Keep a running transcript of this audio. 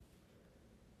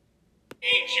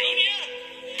Hey, Junior.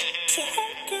 So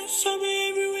hot girl, show me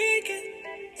every weekend.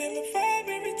 Feel the vibe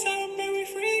every time, man, we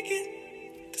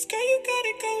freaking. Cause girl, you got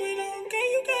it going on.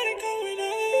 Girl, you got it going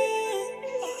on.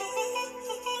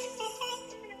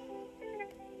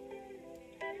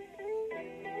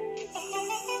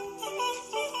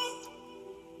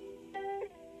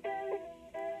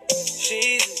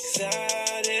 She's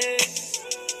exotic.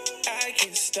 I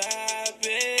can't stop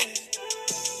it.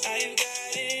 I've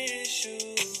got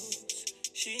issues.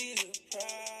 She's a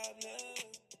problem.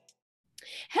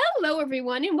 Hello,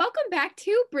 everyone, and welcome back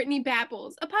to Brittany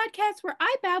Babbles, a podcast where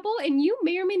I babble and you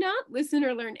may or may not listen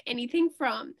or learn anything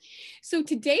from. So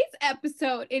today's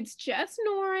episode, it's just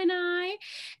Nora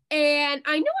and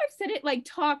I know I've said it,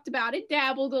 talked about it,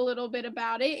 dabbled a little bit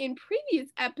about it in previous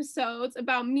episodes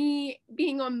about me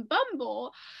being on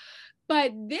Bumble,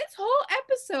 but this whole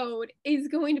episode is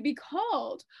going to be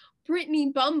called Brittany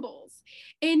Bumbles.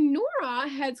 And Nora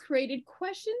has created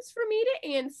questions for me to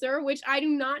answer, which I do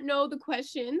not know the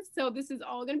questions, so this is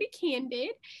all going to be candid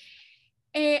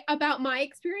about my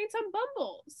experience on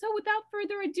Bumble. So without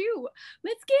further ado,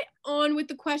 let's get on with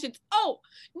the questions. Oh,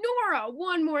 Nora,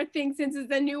 one more thing, since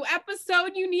it's a new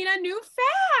episode, you need a new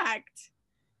fact.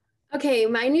 Okay,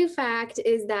 my new fact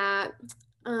is that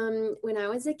when I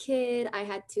was a kid, I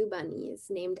had two bunnies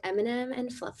named Eminem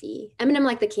and Fluffy. Eminem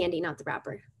like the candy, not the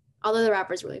rapper. Although the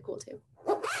rapper's really cool too.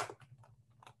 Okay,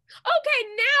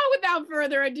 now without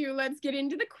further ado, let's get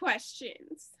into the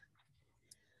questions.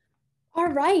 All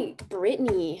right,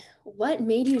 Brittany, what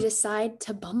made you decide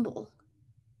to Bumble?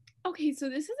 Okay, so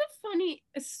this is a funny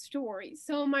story.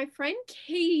 So my friend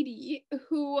Katie,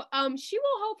 who she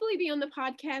will hopefully be on the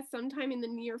podcast sometime in the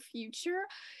near future.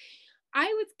 I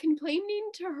was complaining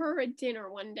to her at dinner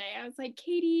one day. I was like,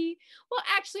 Katie, well,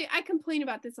 actually, I complain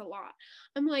about this a lot.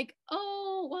 I'm like,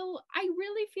 oh, well, I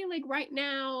really feel like right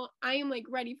now I am like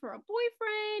ready for a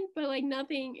boyfriend, but like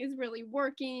nothing is really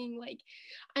working. Like,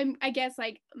 I guess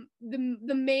like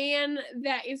the man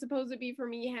that is supposed to be for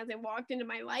me hasn't walked into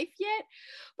my life yet.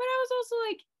 But I was also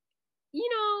like, you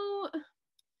know,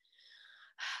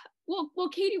 well,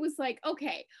 Katie was like,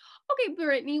 okay,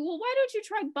 Brittany, well, why don't you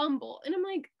try Bumble? And I'm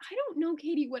like, I don't know,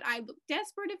 Katie, would I look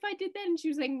desperate if I did that? And she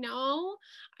was like, no,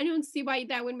 I don't see why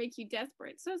that would make you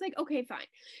desperate. So I was like, okay, fine.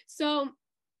 So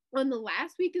on the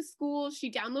last week of school,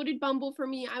 she downloaded Bumble for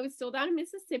me. I was still down in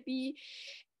Mississippi,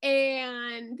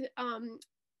 and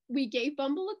we gave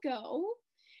Bumble a go.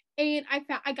 And I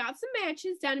got some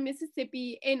matches down in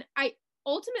Mississippi, and I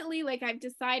ultimately, like, I've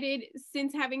decided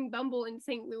since having Bumble in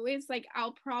St. Louis, like,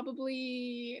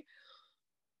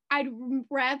 I'd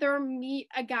rather meet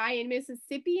a guy in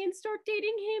Mississippi and start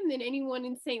dating him than anyone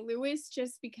in St. Louis,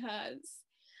 just because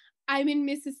I'm in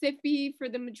Mississippi for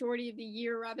the majority of the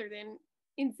year rather than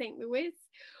in St. Louis.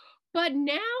 But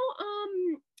now,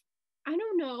 I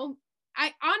don't know.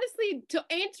 I honestly, to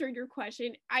answer your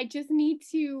question, I just need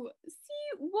to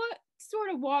see what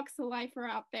sort of walks of life are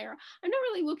out there. I'm not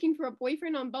really looking for a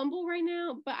boyfriend on Bumble right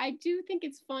now, but I do think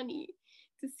it's funny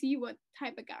to see what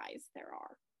type of guys there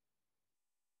are.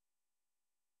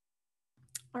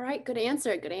 All right, good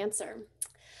answer, good answer.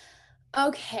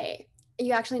 Okay,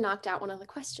 you actually knocked out one of the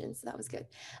questions, so that was good.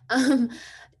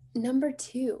 Number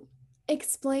 2,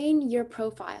 explain your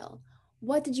profile.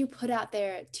 What did you put out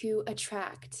there to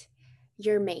attract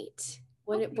your mate?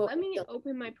 Let me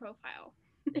open my profile.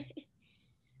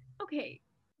 Okay,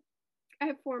 I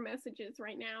have 4 messages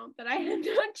right now that I have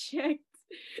not checked.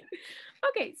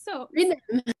 Okay, so read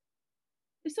them.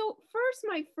 So first,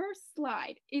 my first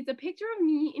slide is a picture of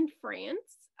me in France.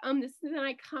 This is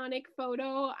an iconic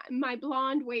photo. My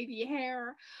blonde wavy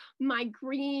hair, my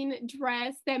green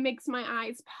dress that makes my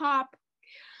eyes pop.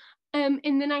 And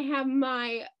then I have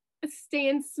my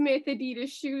Stan Smith Adidas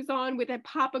shoes on with a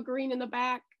pop of green in the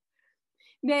back.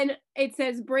 Then it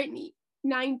says Brittany,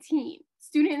 19,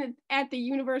 student at the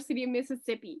University of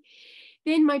Mississippi.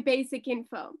 Then my basic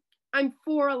info. I'm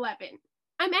 4'11".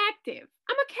 I'm active.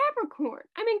 I'm a Capricorn.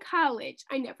 I'm in college.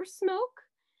 I never smoke.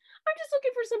 I'm just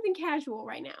looking for something casual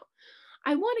right now.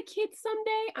 I want a kid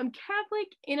someday. I'm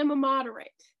Catholic and I'm a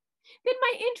moderate. Then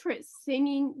my interests,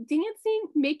 singing, dancing,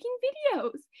 making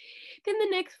videos. Then the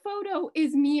next photo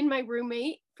is me and my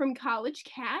roommate from college,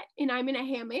 Kat, and I'm in a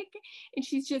hammock and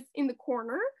she's just in the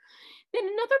corner. Then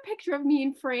another picture of me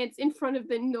in France in front of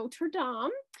the Notre Dame.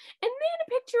 And then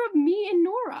a picture of me and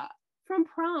Nora from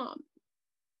prom.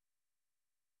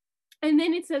 And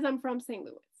then it says I'm from St.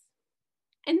 Louis.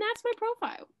 And that's my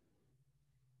profile.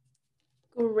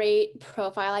 Great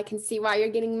profile. I can see why you're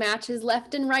getting matches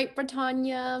left and right,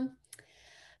 Brittanya.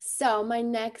 So my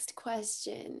next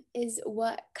question is,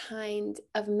 what kind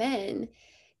of men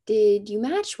did you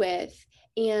match with?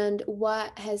 and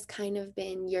what has kind of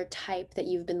been your type that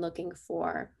you've been looking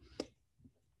for?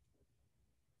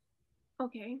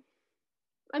 Okay,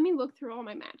 let me look through all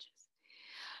my matches.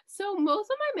 So most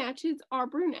of my matches are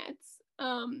brunettes.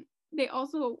 They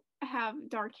also have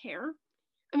dark hair.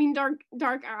 I mean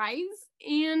dark eyes,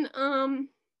 and a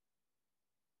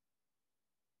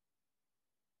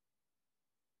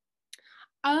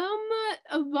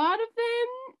lot of them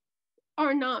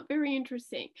are not very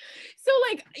interesting. So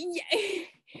like yeah,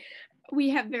 we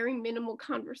have very minimal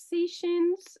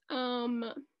conversations.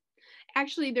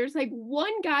 Actually there's like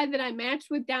one guy that I matched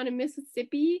with down in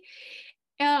Mississippi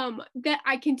that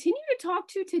I continue to talk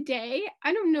to today.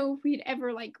 I don't know if we'd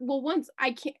ever like, well, once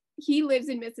I can't, he lives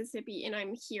in Mississippi and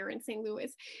I'm here in St.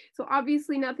 Louis. So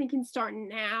obviously nothing can start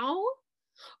now.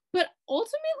 But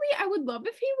ultimately, I would love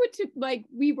if he would to like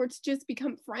we were to just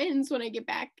become friends when I get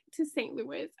back to St.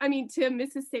 Louis. I mean to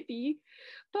Mississippi.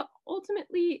 But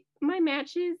ultimately, my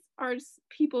matches are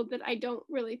people that I don't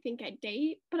really think I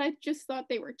date, but I just thought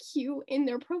they were cute and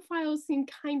their profiles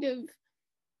seemed kind of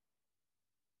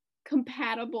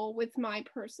compatible with my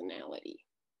personality.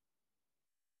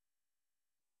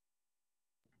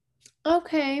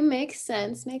 Okay, makes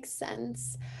sense, makes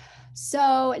sense.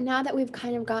 So now that we've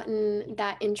kind of gotten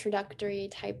that introductory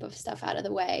type of stuff out of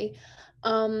the way,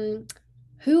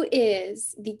 who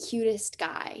is the cutest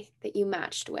guy that you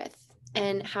matched with,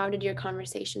 and how did your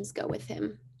conversations go with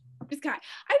him? This guy,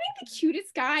 I think the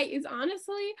cutest guy is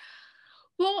honestly,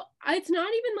 well, it's not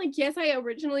even like, yes, I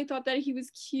originally thought that he was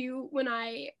cute when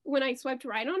I swiped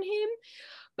right on him,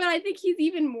 but I think he's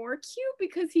even more cute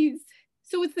because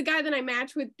so it's the guy that I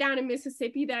matched with down in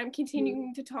Mississippi that I'm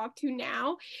continuing to talk to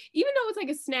now, even though it's like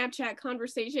a Snapchat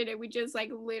conversation and we just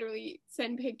like literally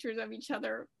send pictures of each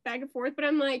other back and forth. But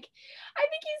I'm like, I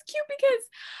think he's cute because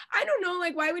I don't know,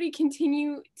 like, why would he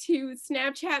continue to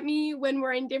Snapchat me when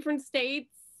we're in different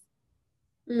states?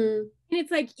 Mm. And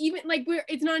it's like, even like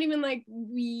it's not even like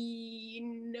we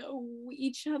know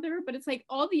each other, but it's like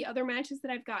all the other matches that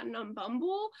I've gotten on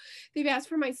Bumble, they've asked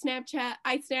for my Snapchat.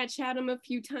 I Snapchat them a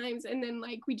few times and then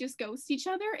like we just ghost each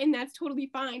other, and that's totally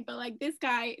fine. But like this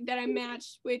guy that I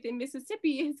matched with in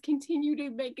Mississippi has continued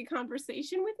to make a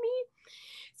conversation with me.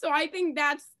 So I think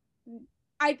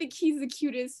he's the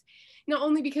cutest, not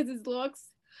only because his looks,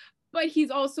 but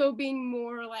he's also being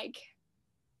more like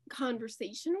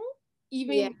conversational,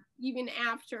 even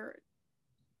after,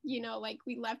 like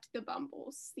we left the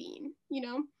Bumble scene.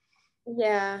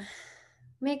 Yeah,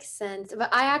 makes sense.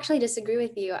 But I actually disagree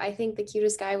with you. I think the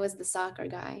cutest guy was the soccer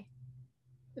guy.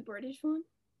 The British one.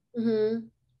 Mm-hmm.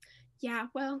 Yeah,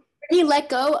 well, He let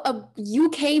go a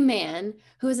UK man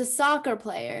who was a soccer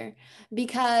player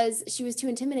because she was too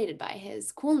intimidated by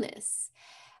his coolness.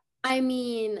 I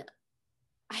mean,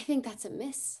 I think that's a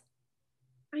miss.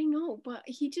 I know, but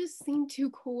he just seemed too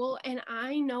cool, and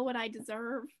I know what I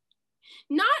deserve.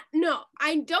 No,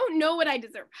 I don't know what I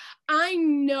deserve. I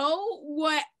know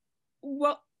what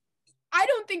I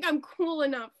don't think I'm cool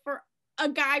enough for a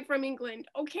guy from England,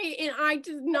 okay? And I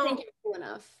just know. I think you're cool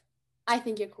enough. I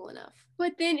think you're cool enough.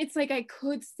 But then it's like I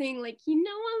could sing like, I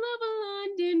love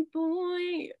a London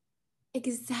boy.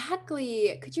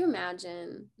 Exactly. Could you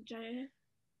imagine?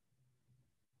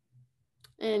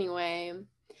 Anyway.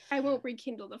 I won't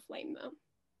rekindle the flame though.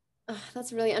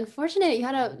 That's really unfortunate. You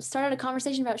had to start a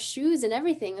conversation about shoes and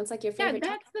everything. It's like your favorite. Yeah,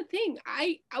 that's the thing.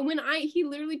 He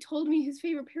literally told me his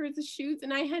favorite pairs of shoes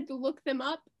and I had to look them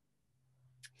up.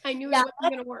 I knew it wasn't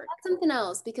gonna work. That's something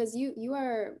else because you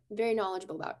are very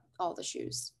knowledgeable about all the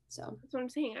shoes. So that's what I'm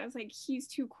saying. I was like, he's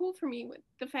too cool for me with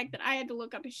the fact that I had to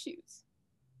look up his shoes.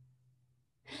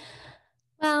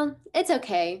 Well, it's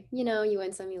okay. You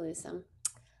win some, you lose some.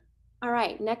 All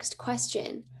right, next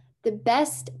question. The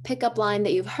best pickup line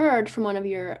that you've heard from one of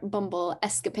your Bumble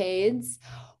escapades,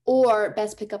 or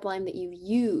best pickup line that you've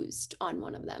used on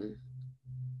one of them?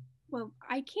 Well,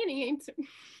 I can't answer.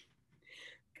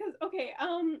 Because, okay,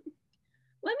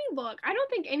 let me look. I don't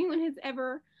think anyone has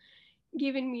ever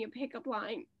given me a pickup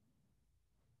line.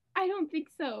 I don't think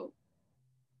so.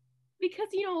 Because,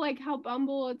 like how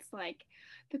Bumble, it's like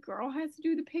the girl has to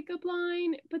do the pickup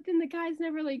line, but then the guys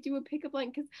never like do a pickup line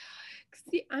because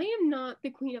see, I am not the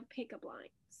queen of pickup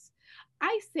lines.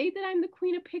 I say that I'm the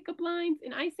queen of pickup lines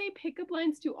and I say pickup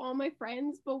lines to all my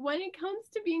friends, but when it comes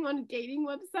to being on a dating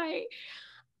website,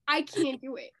 I can't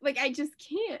do it. Like, I just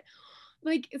can't.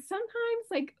 Like,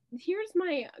 sometimes, like, here's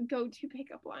my go-to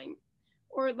pickup line.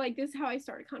 Or, like, this is how I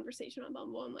start a conversation on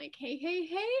Bumble. I'm like, hey, how are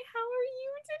you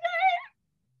today?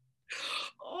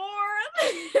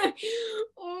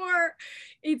 Or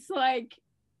it's like,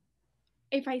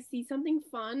 if I see something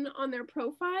fun on their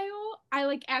profile, I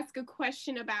like ask a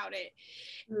question about it.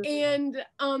 And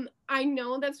I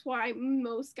know that's why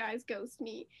most guys ghost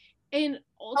me. And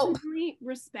ultimately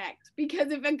respect,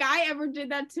 because if a guy ever did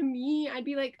that to me, I'd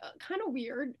be like kind of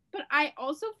weird, but I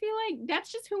also feel like that's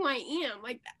just who I am.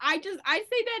 Like I say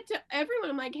that to everyone.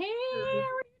 I'm like, hey,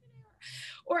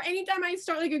 or anytime I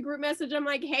start like a group message, I'm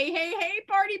like, hey,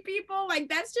 party people. Like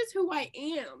that's just who I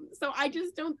am. So I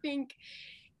just don't think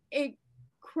it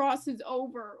crosses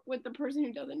over with the person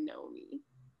who doesn't know me.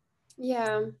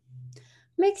 Yeah,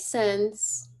 makes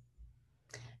sense.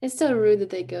 It's still rude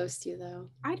that they ghost you, though.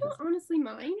 I don't honestly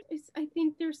mind. I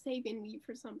think they're saving me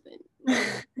for something.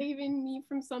 Like, saving me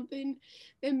from something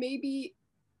that maybe,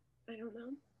 I don't know.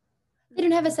 They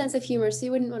don't have a sense of humor, so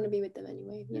you wouldn't want to be with them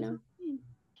anyway, you know?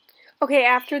 Okay,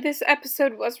 after this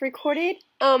episode was recorded,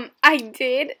 I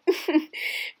did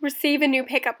receive a new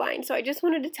pickup line, so I just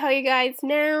wanted to tell you guys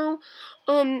now.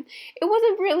 It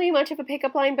wasn't really much of a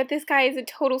pickup line, but this guy is a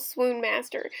total swoon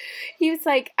master.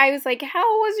 I was like,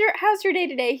 how's your day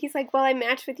today? He's like, well, I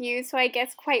matched with you, so I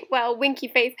guess quite well, winky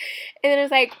face. And then I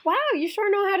was like, wow, you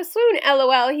sure know how to swoon,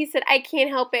 LOL. He said, I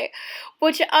can't help it.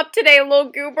 What you up today,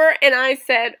 little goober? And I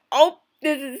said, oh,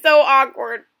 this is so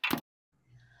awkward.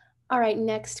 All right,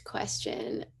 next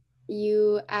question.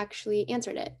 You actually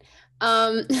answered it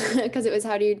because it was,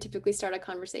 how do you typically start a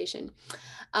conversation?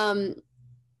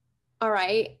 All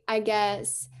right, I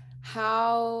guess,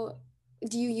 how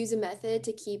do you use a method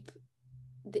to keep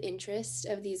the interest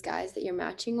of these guys that you're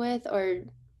matching with, or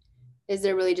is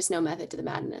there really just no method to the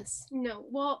madness? No.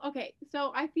 Well, okay.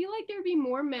 So I feel like there'd be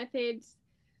more methods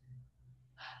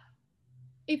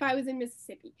if I was in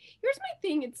Mississippi. Here's my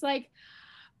thing. It's like,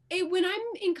 when I'm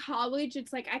in college,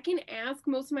 it's like I can ask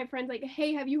most of my friends, like,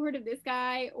 hey, have you heard of this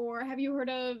guy? Or have you heard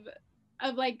of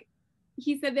like,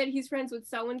 he said that he's friends with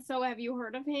so-and-so. Have you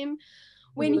heard of him?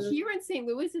 When here in St.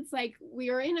 Louis, it's like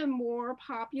we're in a more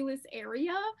populous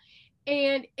area.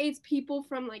 And it's people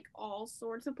from like all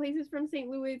sorts of places from St.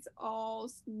 Louis.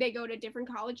 They go to different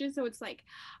colleges. So it's like,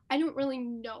 I don't really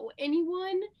know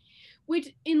anyone,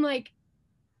 which in like,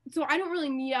 so I don't really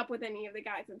meet up with any of the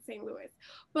guys in St. Louis,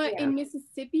 but in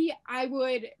Mississippi,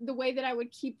 the way that I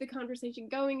would keep the conversation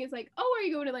going is like, oh, are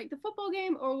you going to like the football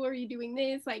game, or are you doing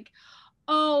this? Like,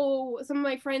 oh, some of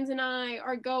my friends and I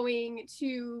are going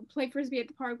to play Frisbee at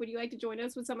the park. Would you like to join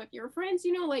us with some of your friends?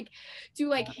 You know, like do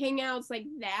like hangouts like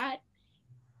that.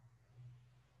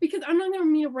 Because I'm not going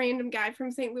to meet a random guy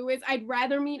from St. Louis. I'd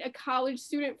rather meet a college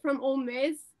student from Ole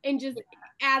Miss and just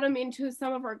add them into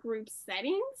some of our group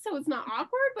settings. So it's not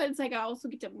awkward, but it's like I also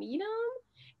get to meet them.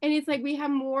 And it's like we have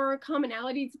more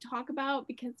commonalities to talk about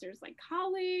because there's like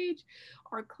college,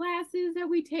 our classes that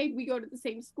we take. We go to the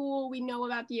same school. We know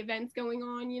about the events going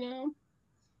on, you know?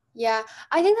 Yeah,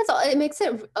 I think that's all. It makes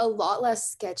it a lot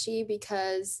less sketchy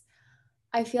because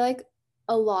I feel like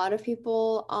a lot of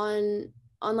people on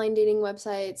online dating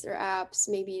websites or apps,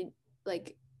 maybe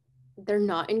like they're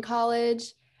not in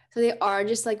college, so they are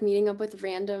just like meeting up with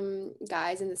random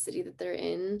guys in the city that they're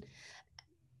in,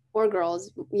 or girls,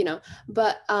 you know.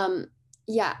 But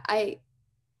yeah, I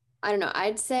don't know.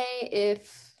 I'd say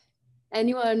if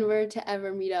anyone were to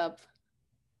ever meet up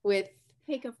with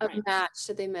a match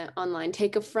that they met online,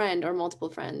 take a friend or multiple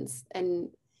friends, and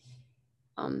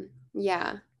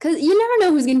yeah, because you never know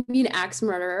who's gonna be an axe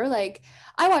murderer. Like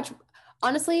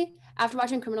honestly, after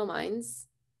watching Criminal Minds,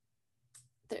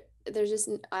 there's just,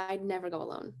 I'd never go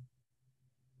alone.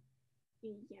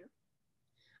 Yeah,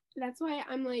 that's why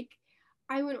I'm like,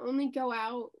 I would only go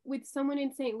out with someone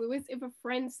in St. Louis if a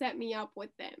friend set me up with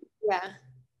them. Yeah.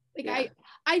 Like yeah.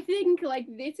 I think like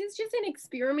this is just an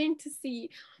experiment to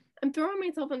see. I'm throwing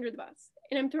myself under the bus,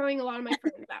 and I'm throwing a lot of my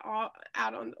friends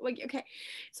out on, like, okay.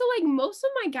 So like most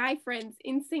of my guy friends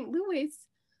in St. Louis,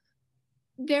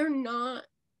 they're not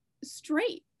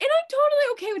straight. And I'm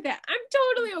totally okay with that.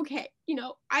 I'm totally okay. You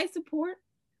know, I support,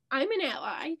 I'm an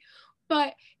ally,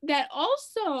 but that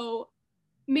also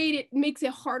makes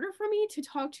it harder for me to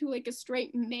talk to like a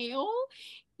straight male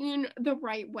in the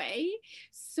right way.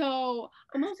 So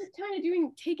I'm also kind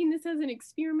of taking this as an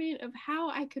experiment of how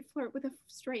I could flirt with a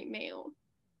straight male.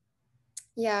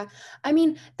 Yeah, I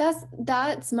mean,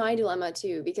 that's my dilemma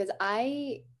too, because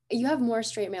you have more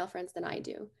straight male friends than I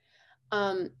do.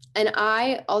 And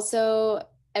I also,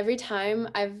 every time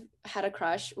I've had a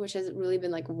crush, which has really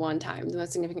been like one time, the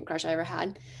most significant crush I ever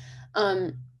had,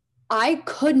 I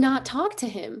could not talk to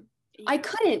him. Yeah. I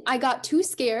couldn't. I got too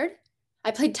scared.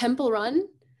 I played Temple Run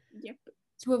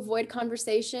to avoid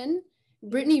conversation.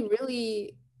 Brittany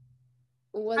really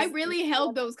was... I really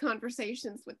held those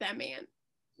conversations with that man.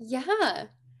 Yeah.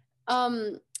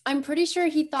 I'm pretty sure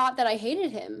he thought that I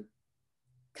hated him.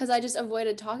 because I just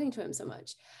avoided talking to him so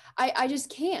much. I just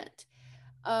can't.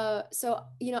 So,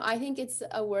 I think it's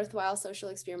a worthwhile social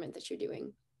experiment that you're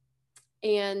doing.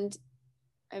 And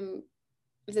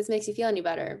if this makes you feel any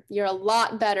better, you're a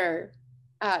lot better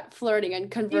at flirting and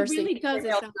conversing. It really doesn't,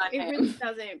 though. It really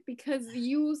doesn't, because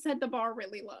you set the bar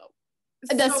really low.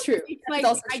 That's true. It's like,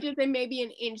 I just am maybe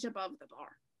an inch above the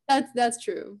bar. That's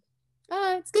true.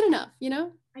 It's good enough,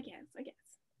 I guess.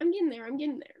 I'm getting there.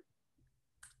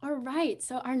 All right.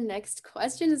 So our next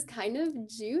question is kind of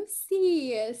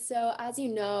juicy. So as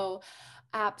you know,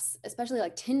 apps, especially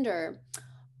like Tinder,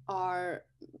 are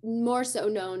more so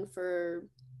known for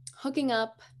hooking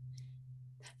up,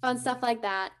 fun stuff like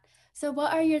that. So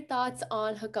what are your thoughts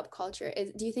on hookup culture?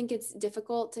 Do you think it's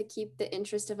difficult to keep the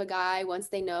interest of a guy once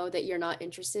they know that you're not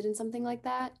interested in something like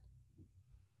that?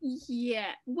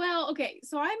 Yeah. Well, okay.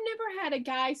 So I've never had a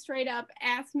guy straight up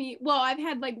ask me. Well, I've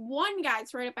had like one guy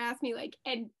straight up ask me like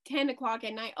at 10 o'clock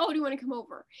at night, oh, do you want to come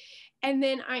over? And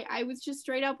then I was just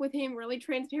straight up with him, really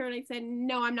transparent. I said,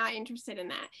 no, I'm not interested in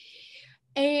that.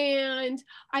 And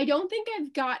I don't think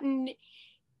I've gotten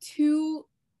too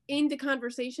into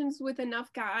conversations with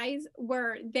enough guys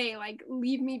where they like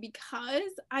leave me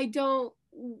because I don't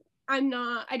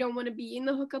want to be in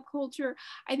the hookup culture.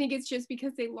 I think it's just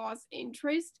because they lost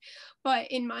interest.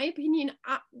 But in my opinion,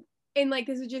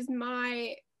 this is just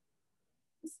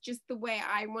it's just the way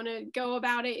I want to go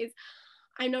about it, is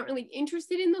I'm not really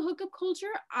interested in the hookup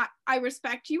culture. I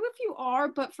respect you if you are,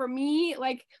 but for me,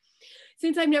 like,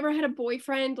 since I've never had a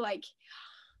boyfriend, like,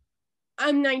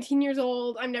 I'm 19 years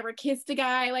old, I've never kissed a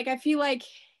guy, like, I feel like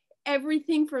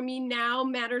everything for me now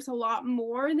matters a lot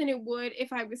more than it would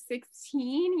if I was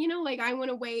 16, like, I want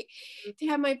to wait to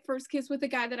have my first kiss with a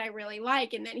guy that I really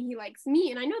like, and then he likes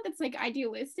me. And I know that's like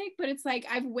idealistic, but it's like,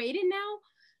 I've waited now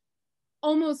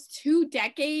almost 2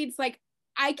 decades. Like,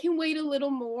 I can wait a little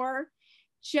more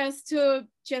just to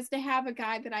have a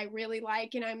guy that I really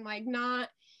like. And I'm like,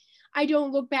 I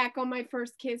don't look back on my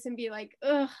first kiss and be like,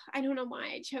 ugh, I don't know why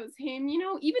I chose him, even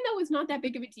though it's not that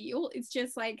big of a deal. It's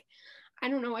just like, I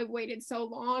don't know, I've waited so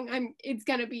long. It's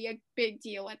gonna be a big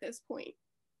deal at this point.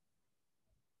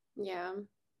 Yeah.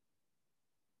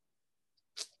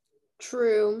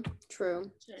 True.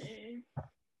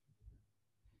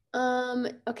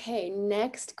 Okay,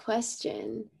 next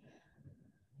question.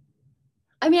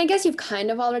 I mean, I guess you've kind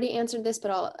of already answered this,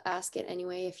 but I'll ask it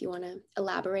anyway if you want to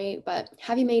elaborate. But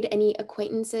have you made any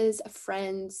acquaintances,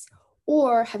 friends,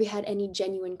 or have you had any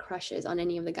genuine crushes on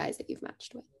any of the guys that you've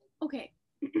matched with? Okay.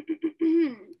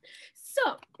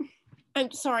 So,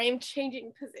 I'm sorry, I'm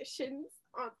changing positions.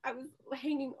 I was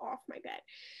hanging off my bed.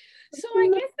 So I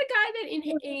guess the guy that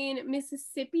in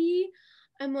Mississippi,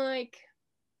 I'm like,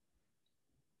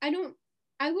 I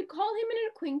would call him an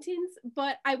acquaintance,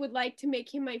 but I would like to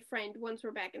make him my friend once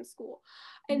we're back in school.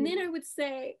 And then I would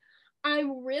say,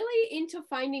 I'm really into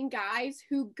finding guys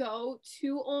who go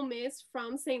to Ole Miss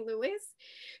from St. Louis,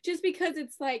 just because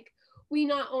it's like, we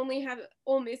not only have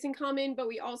Ole Miss in common, but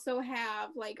we also have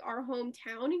like our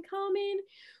hometown in common,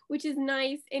 which is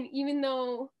nice. And even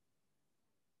though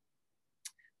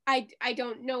I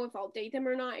don't know if I'll date them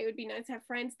or not, it would be nice to have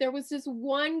friends. There was this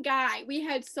one guy, we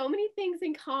had so many things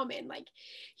in common. Like,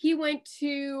 he went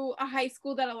to a high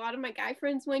school that a lot of my guy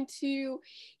friends went to.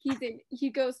 He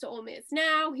goes to Ole Miss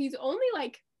now. He's only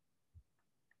like,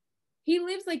 he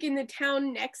lives like in the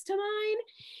town next to mine.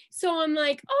 So I'm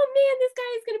like, oh man, this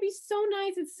guy is going to be so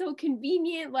nice. It's so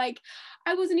convenient. Like,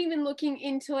 I wasn't even looking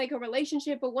into like a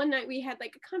relationship, but one night we had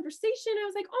like a conversation. I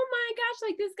was like, oh my gosh,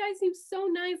 like, this guy seems so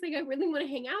nice. Like, I really want to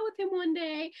hang out with him one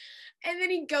day. And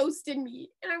then he ghosted me.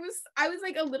 And I was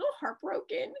like a little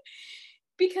heartbroken,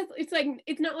 because it's like,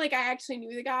 it's not like I actually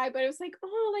knew the guy, but it was like,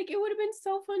 oh, like, it would have been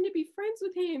so fun to be friends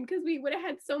with him, because we would have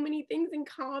had so many things in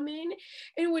common.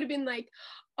 And it would have been like,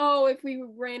 oh, if we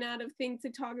ran out of things to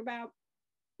talk about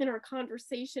in our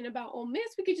conversation about Ole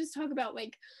Miss, we could just talk about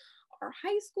like our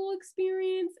high school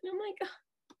experience. And I'm like,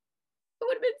 oh, it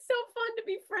would have been so fun to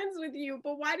be friends with you,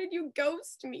 but why did you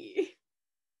ghost me?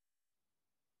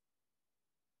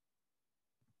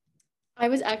 I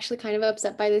was actually kind of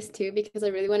upset by this too, because I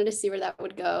really wanted to see where that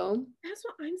would go. That's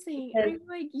what I'm saying. Because I'm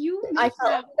like, you I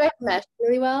felt like I meshed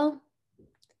really well.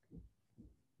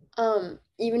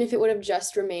 Even if it would have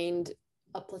just remained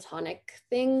a platonic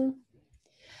thing.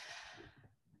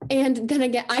 And then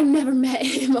again, I never met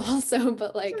him also,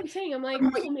 but like, that's what I'm saying. I'm like,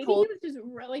 well, maybe he was just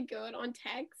really good on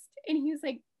text, and he was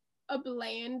like a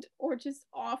bland or just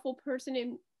awful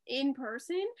person in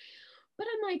person. But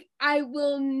I'm like, I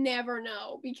will never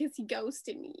know, because he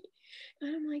ghosted me.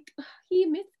 And I'm like, he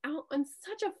missed out on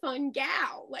such a fun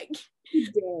gal. Like, he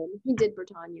did,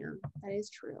 Britannia. That is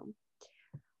true.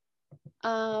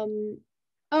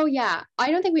 Oh yeah,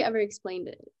 I don't think we ever explained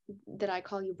it that I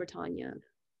call you Britannia.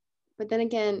 But then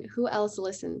again, who else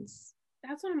listens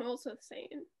That's what I'm also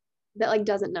saying. that like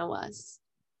doesn't know us?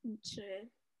 Shit.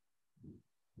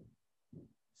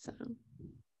 So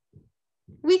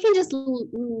we can just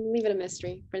leave it a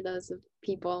mystery for those of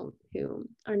people who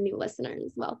are new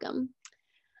listeners. Welcome.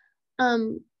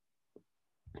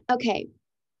 Okay.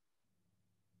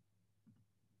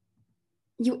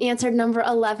 You answered number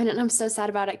 11, and I'm so sad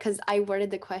about it because I worded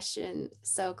the question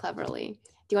so cleverly.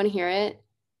 Do you want to hear it?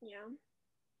 Yeah.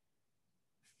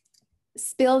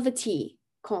 Spill the tea,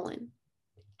 colon.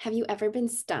 Have you ever been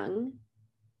stung?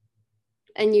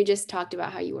 And you just talked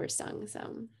about how you were stung, so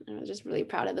I was just really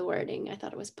proud of the wording. I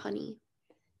thought it was punny.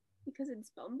 Because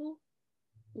it's Bumble?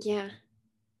 Yeah.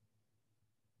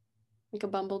 Like a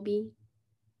bumblebee.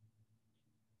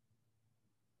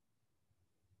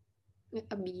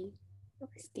 A bee.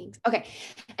 Stinks. Okay.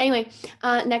 Anyway,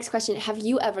 next question. Have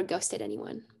you ever ghosted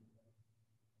anyone?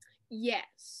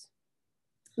 Yes.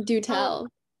 Do tell.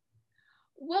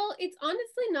 Well, it's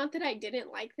honestly not that I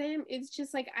didn't like them. It's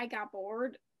just like I got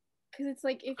bored. Because it's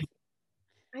like, if,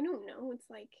 I don't know, it's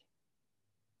like,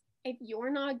 if you're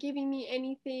not giving me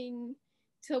anything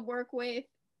to work with,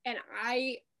 and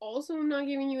I also am not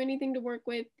giving you anything to work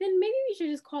with, then maybe we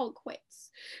should just call it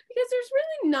quits. Because there's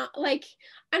really not, like,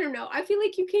 I don't know. I feel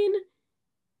like you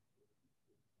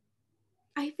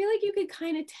could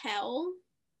kind of tell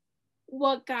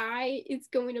what guy is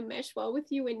going to mesh well with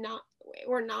you and not,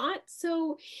 or not.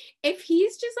 So if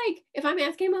he's just like, if I'm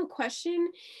asking him a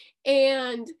question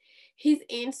and his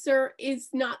answer is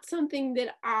not something that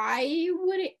I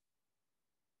would,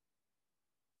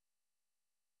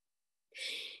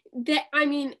 that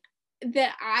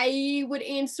I would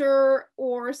answer,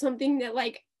 or something that,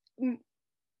 like, you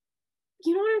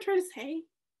know what I'm trying to say?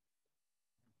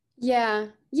 Yeah.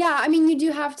 Yeah. I mean, you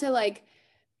do have to like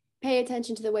pay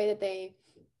attention to the way that they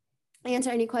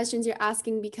answer any questions you're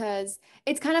asking, because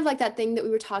it's kind of like that thing that we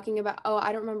were talking about. Oh,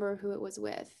 I don't remember who it was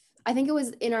with. I think it was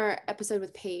in our episode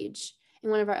with Paige, in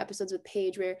one of our episodes with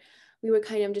Paige, where we were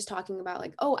kind of just talking about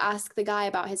like, oh, ask the guy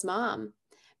about his mom.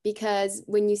 Because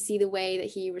when you see the way that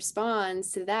he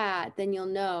responds to that, then you'll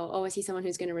know, oh, is he someone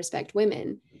who's going to respect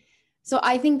women? So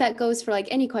I think that goes for like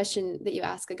any question that you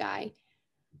ask a guy.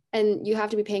 And you have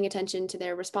to be paying attention to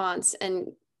their response,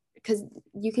 and because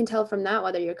you can tell from that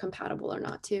whether you're compatible or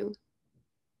not too.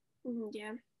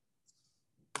 Yeah.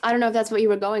 I don't know if that's what you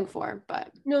were going for,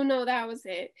 but No, that was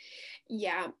it.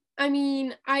 Yeah. I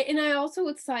mean, I also,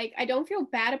 it's like, I don't feel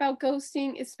bad about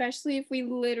ghosting, especially if we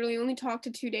literally only talk to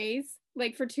 2 days.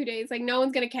 Like, for 2 days, like, no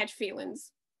one's gonna catch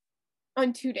feelings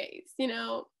on 2 days, you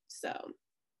know? So,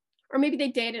 or maybe they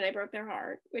did and I broke their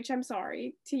heart, which I'm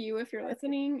sorry to you if you're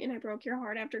listening and I broke your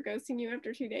heart after ghosting you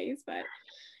after 2 days, but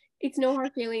it's no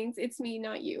hard feelings. It's me,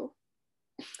 not you.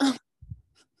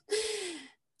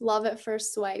 love at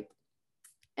first swipe.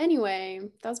 Anyway,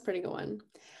 that's a pretty good one.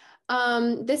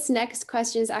 This next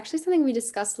question is actually something we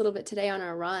discussed a little bit today on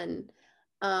our run.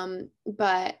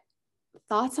 But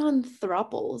thoughts on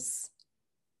thruples?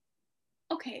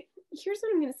 Okay, here's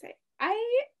what I'm gonna say.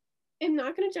 I am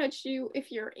not gonna judge you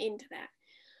if you're into that.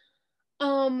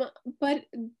 But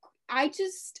I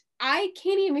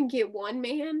can't even get one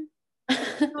man.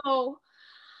 So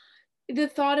the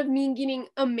thought of me getting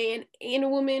a man and a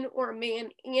woman, or a man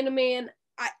and a man,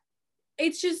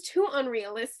 it's just too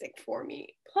unrealistic for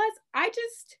me. Plus,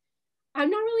 I'm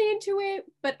not really into it,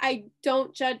 but I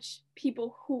don't judge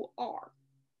people who are.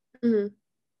 Mm-hmm.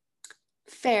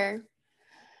 Fair.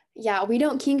 Yeah, we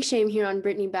don't kink shame here on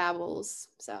Brittany Babbles,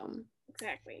 so.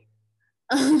 Exactly.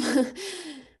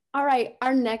 All right,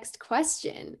 our next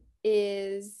question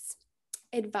is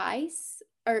advice,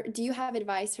 or do you have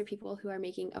advice for people who are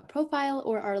making a profile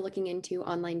or are looking into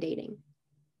online dating?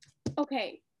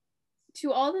 Okay,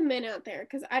 to all the men out there,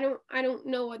 because I don't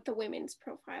know what the women's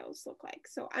profiles look like,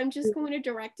 so I'm just going to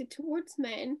direct it towards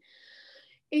men.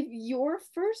 If your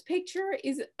first picture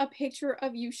is a picture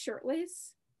of you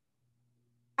shirtless,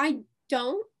 I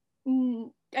don't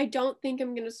think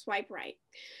I'm gonna swipe right.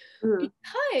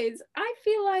 Because I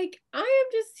feel like I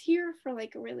am just here for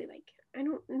like a really, like, I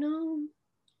don't know,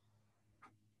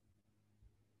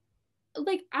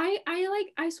 like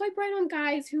I swipe right on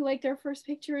guys who, like, their first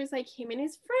picture is like him and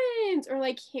his friends, or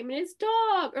like him and his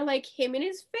dog, or like him and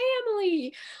his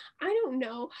family. I don't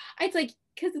know. It's like,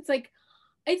 because it's like,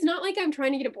 it's not like I'm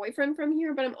trying to get a boyfriend from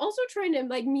here, but I'm also trying to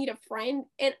like meet a friend,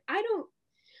 and I don't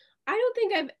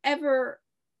think I've ever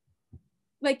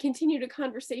like continued a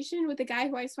conversation with the guy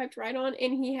who I swiped right on,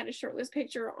 and he had a shirtless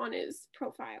picture on his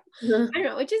profile. I don't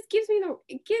know, it just gives me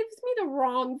the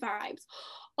wrong vibes.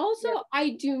 Also, Yeah. I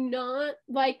do not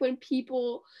like when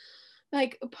people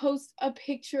like post a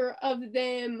picture of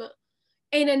them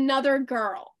and another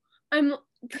girl. I'm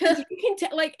because you can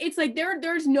tell, like, it's like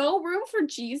there's no room for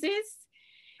Jesus.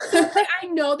 So like, I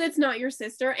know that's not your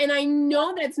sister, and I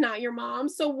know that's not your mom.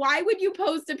 So why would you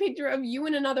post a picture of you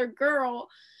and another girl?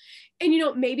 And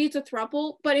maybe it's a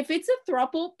throuple, but if it's a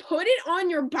throuple, put it on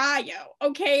your bio,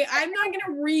 okay? I'm not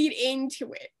gonna read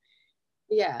into it.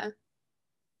 Yeah.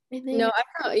 And then, No,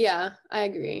 I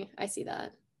agree. I see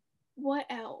that. what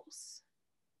else?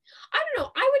 I don't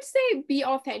know. I would say be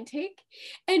authentic,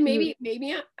 and maybe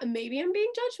I'm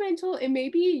being judgmental, and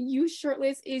maybe you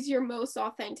shirtless is your most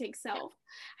authentic self.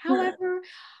 However,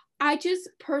 I just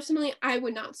personally I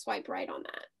would not swipe right on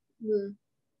that. Mhm.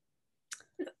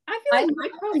 I feel like I my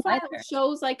don't profile either.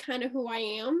 shows like kind of who I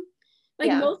am. Like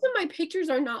Yeah. most of my pictures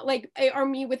are not like are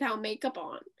me without makeup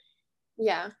on.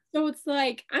 Yeah. So it's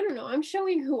like, I don't know, I'm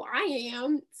showing who I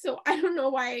am. So I don't know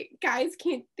why guys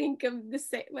can't think of the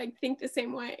same, like think the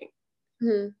same way.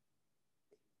 Mhm.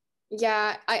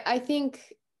 Yeah, I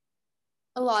think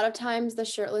a lot of times the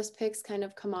shirtless pics kind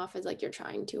of come off as like you're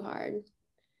trying too hard.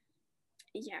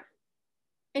 Yeah.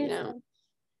 And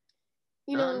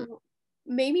You it's know? like,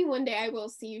 maybe one day I will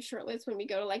see you shirtless when we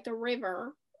go to like the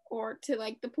river or to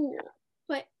like the pool.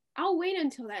 But I'll wait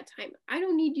until that time. I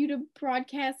don't need you to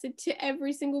broadcast it to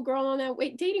every single girl on that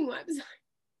dating website.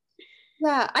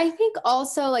 Yeah, I think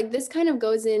also like this kind of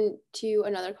goes into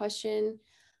another question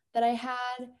that I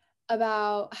had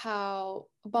about how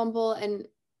Bumble and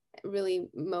really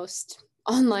most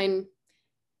online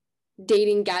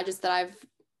dating gadgets that I've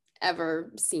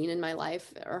ever seen in my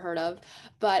life or heard of,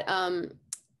 but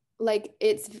like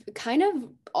it's kind of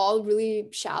all really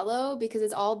shallow because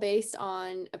it's all based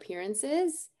on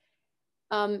appearances.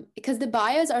 Because the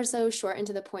bios are so short and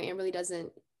to the point, it really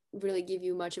doesn't really give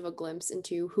you much of a glimpse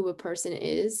into who a person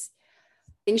is.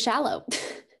 Being shallow.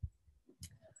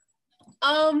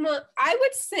 I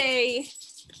would say,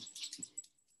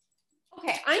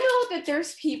 okay, I know that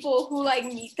there's people who like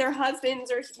meet their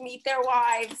husbands or meet their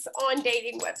wives on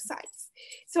dating websites.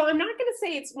 So I'm not gonna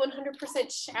say it's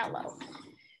 100% shallow.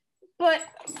 But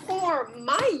for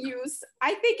my use,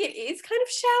 I think it is kind of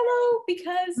shallow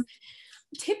because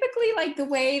typically like the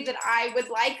way that I would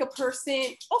like a person,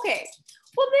 okay,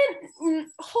 well then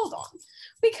hold on,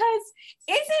 because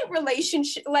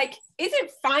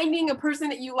isn't finding a person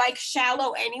that you like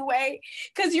shallow anyway?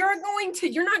 Because you're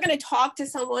not going to talk to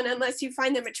someone unless you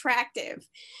find them attractive,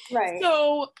 Right.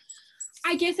 so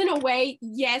I guess in a way,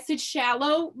 yes, it's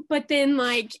shallow, but then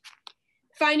like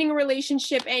finding a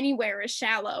relationship anywhere is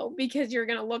shallow because you're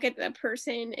going to look at the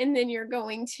person and then you're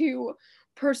going to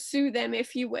pursue them,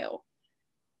 if you will,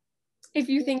 if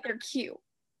you think they're cute.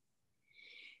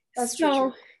 That's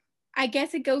so true. I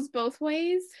guess it goes both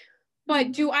ways.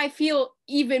 But do I feel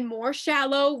even more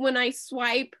shallow when I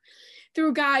swipe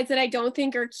through guys that I don't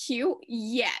think are cute?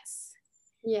 Yes.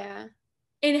 Yeah.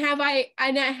 And have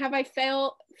I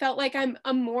felt like I'm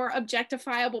a more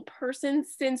objectifiable person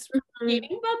since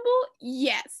dating Bumble?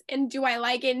 Yes. And do I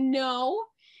like it? No.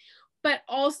 But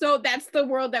also that's the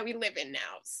world that we live in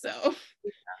now. So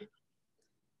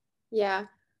Yeah.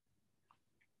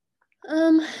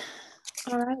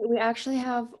 All right, we actually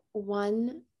have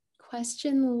one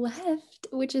question left,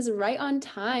 which is right on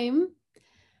time.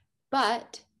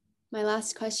 But my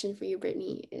last question for you,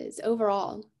 Brittany, is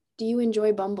overall, do you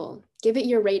enjoy Bumble? Give it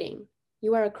your rating.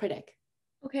 You are a critic.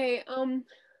 okay,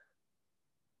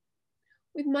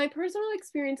 with my personal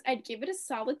experience, I'd give it a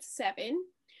solid 7.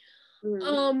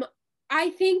 Mhm. I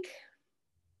think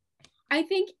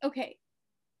okay.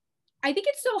 I think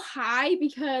it's so high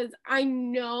because I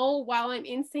know while I'm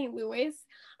in St. Louis,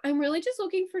 I'm really just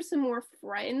looking for some more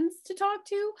friends to talk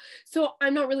to. So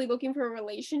I'm not really looking for a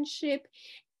relationship,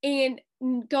 and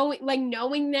going like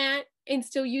knowing that and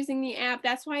still using the app.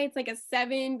 That's why it's like a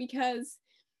 7, because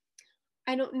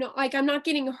I don't know, like I'm not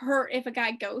getting hurt if a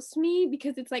guy ghosts me,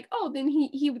 because it's like, oh, then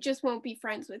he just won't be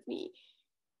friends with me.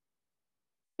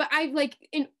 But I've like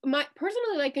in my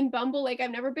personally, like in Bumble, like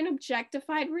I've never been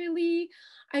objectified really.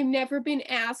 I've never been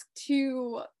asked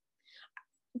to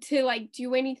like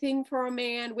do anything for a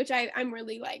man, which I'm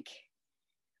really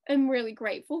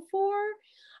grateful for.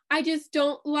 I just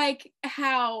don't like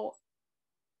how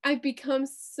I've become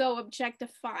so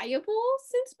objectifiable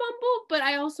since Bumble, but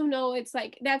I also know it's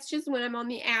like that's just when I'm on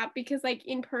the app, because like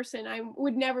in person I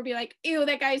would never be like, ew,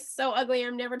 that guy's so ugly,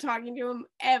 I'm never talking to him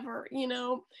ever.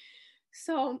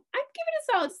 So I'd give it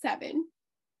a solid 7.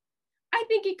 I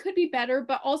think it could be better,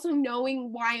 but also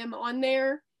knowing why I'm on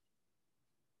there,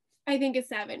 I think a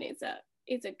 7 is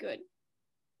a good.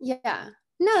 Yeah.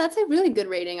 No, that's a really good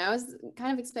rating. I was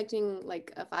kind of expecting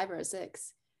like a 5 or a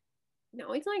 6.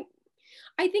 No, it's like,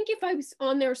 I think if I was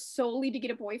on there solely to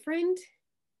get a boyfriend,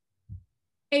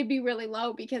 it'd be really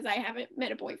low because I haven't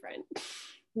met a boyfriend.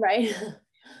 Right.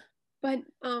 But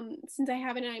since I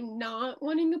haven't, I'm not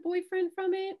wanting a boyfriend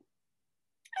from it.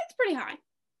 It's pretty high.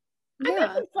 I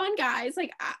met some fun guys,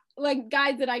 like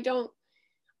guys that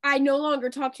I no longer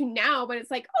talk to now, but it's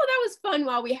like, oh, that was fun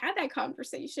while we had that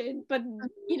conversation. But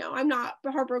you know, I'm not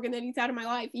heartbroken that he's out of my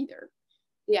life either.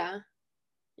 Yeah.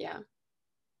 Yeah.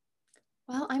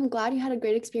 Well, I'm glad you had a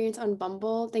great experience on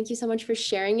Bumble. Thank you so much for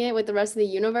sharing it with the rest of the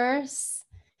universe.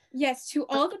 Yes, to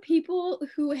all the people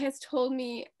who has told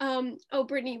me, oh,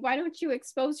 Brittany, why don't you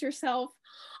expose yourself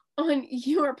on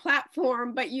your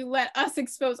platform, but you let us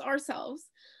expose ourselves?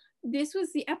 This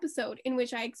was the episode in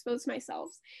which I exposed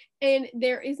myself, and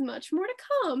there is much more to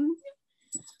come.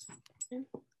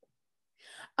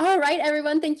 All right,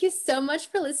 everyone. Thank you so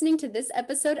much for listening to this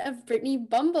episode of Brittany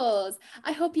Bumbles.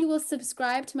 I hope you will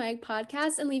subscribe to my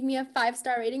podcast and leave me a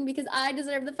 5-star rating because I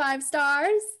deserve the 5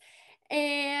 stars.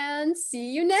 And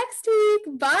see you next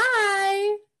week.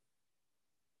 Bye.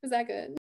 Was that good?